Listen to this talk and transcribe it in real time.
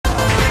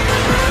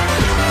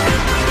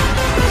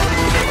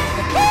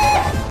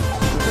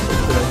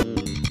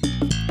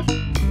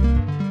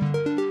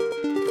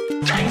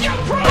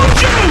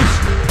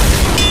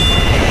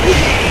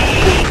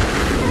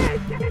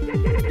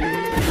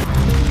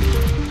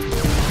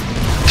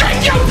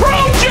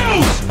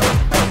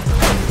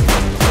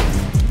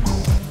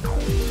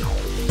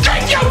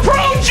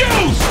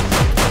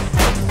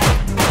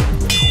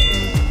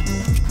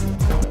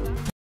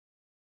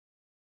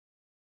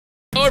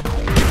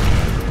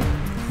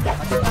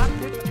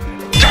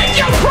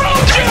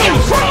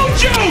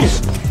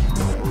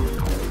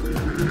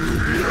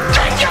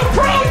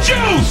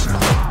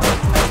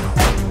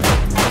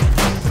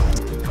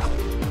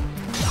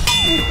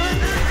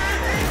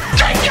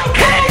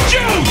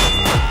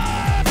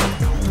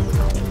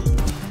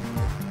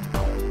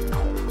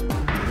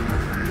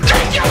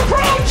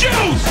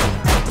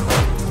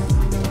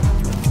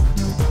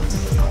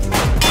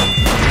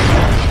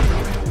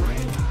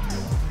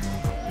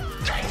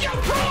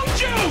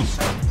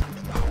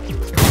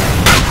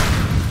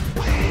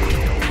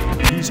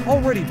He's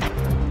already...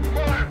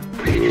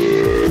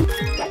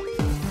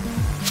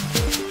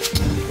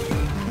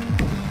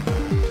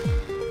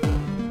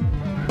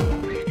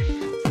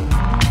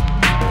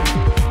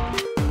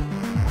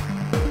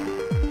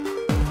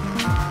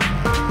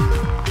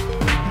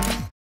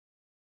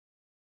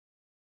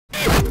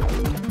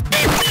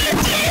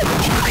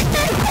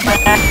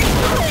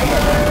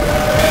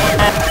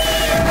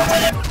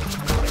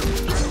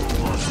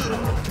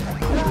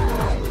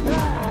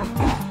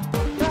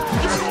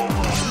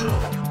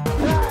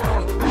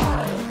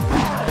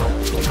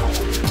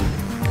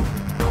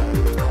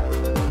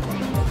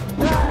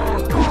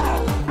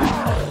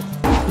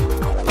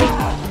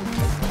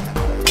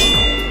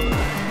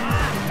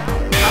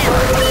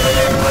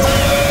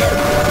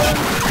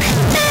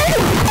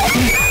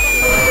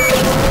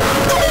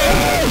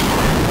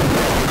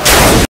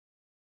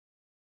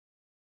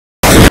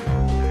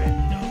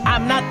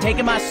 I'm not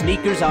taking my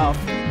sneakers off.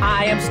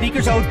 I am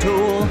Sneakers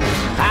O'Toole.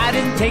 I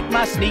didn't take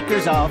my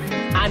sneakers off.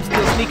 I'm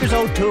still Sneakers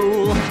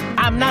O'Toole.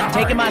 I'm not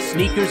taking my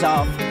sneakers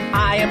off.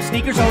 I am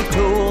Sneakers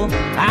O'Toole.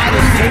 I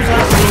didn't take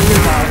my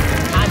sneakers off.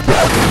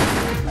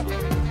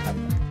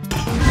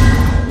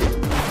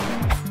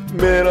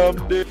 Man,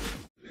 I'm dead.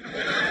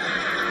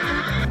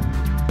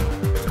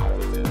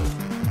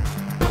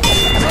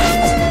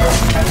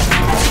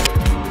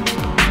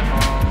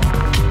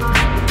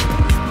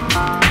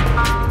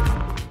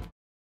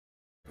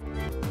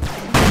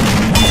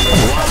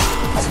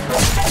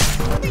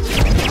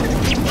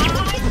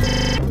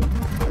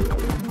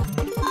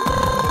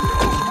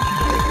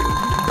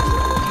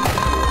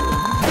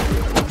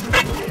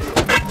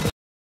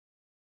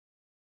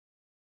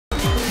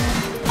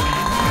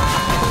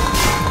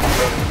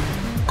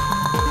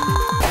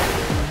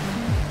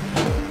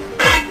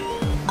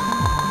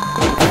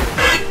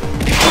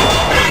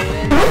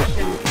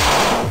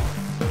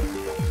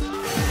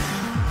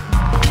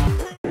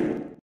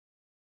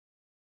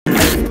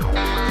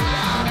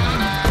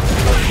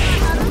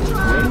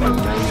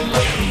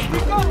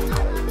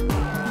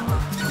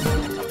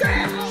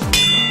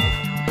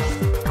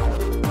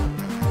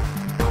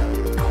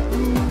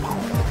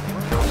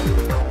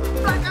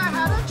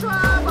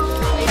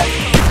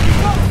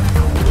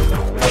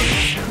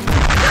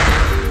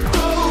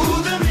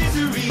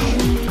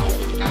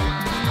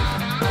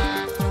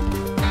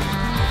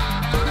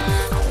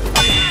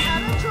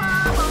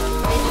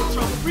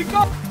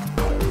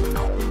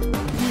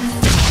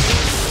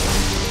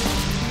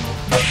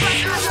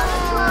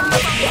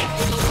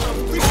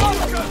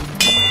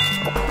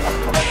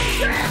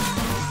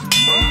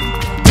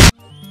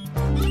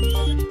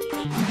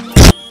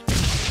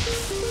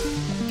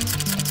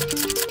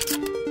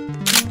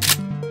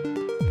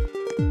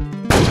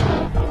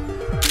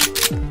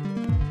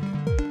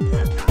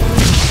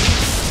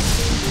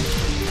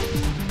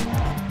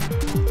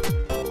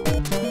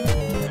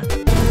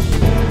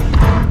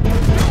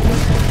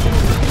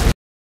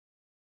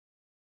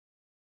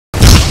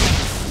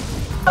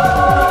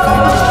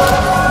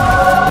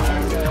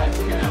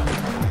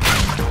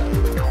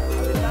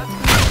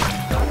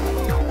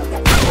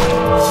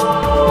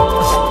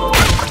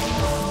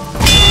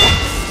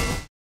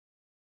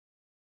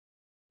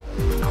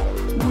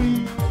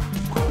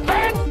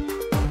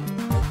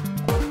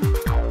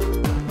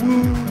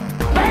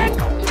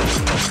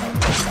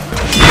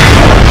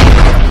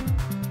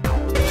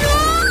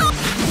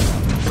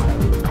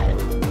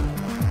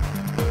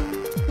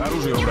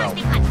 Оружие убрал.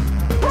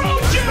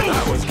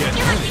 That was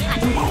getting heavy.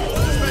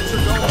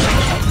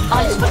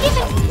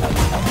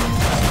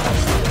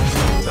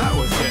 That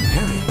was getting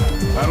heavy.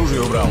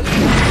 Оружие убрал.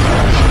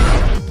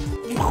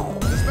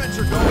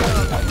 Dispenser going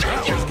up.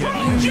 That was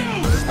getting heavy.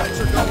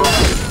 Dispenser going up.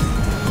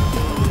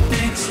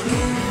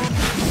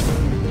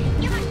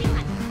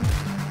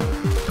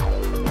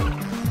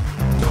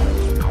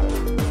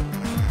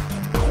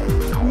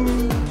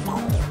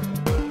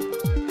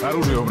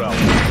 Оружие убрал.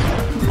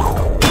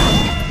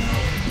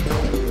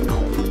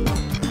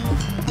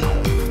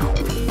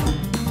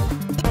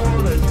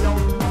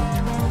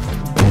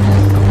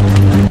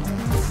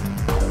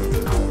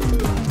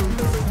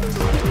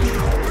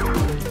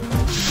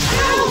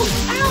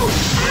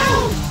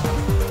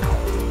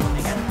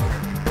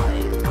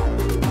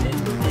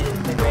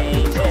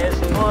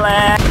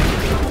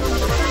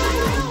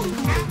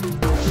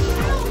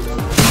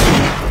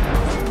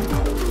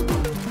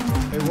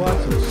 They want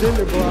some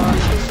cinder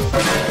blocks.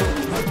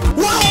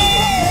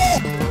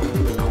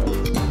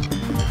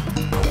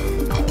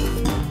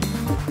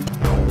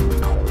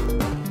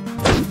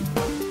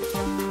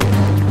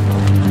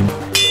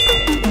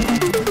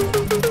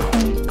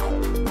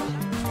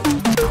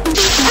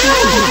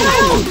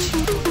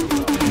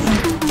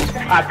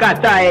 Acá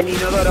está el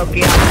inodoro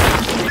que hace.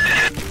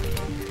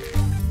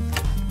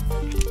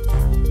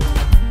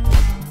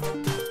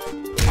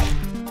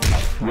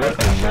 What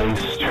a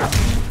nice truck.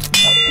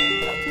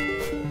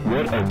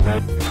 What a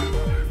nice...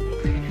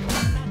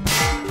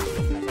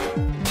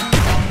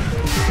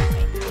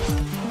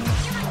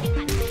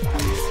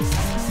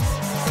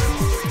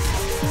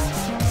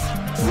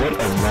 What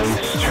a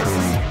nice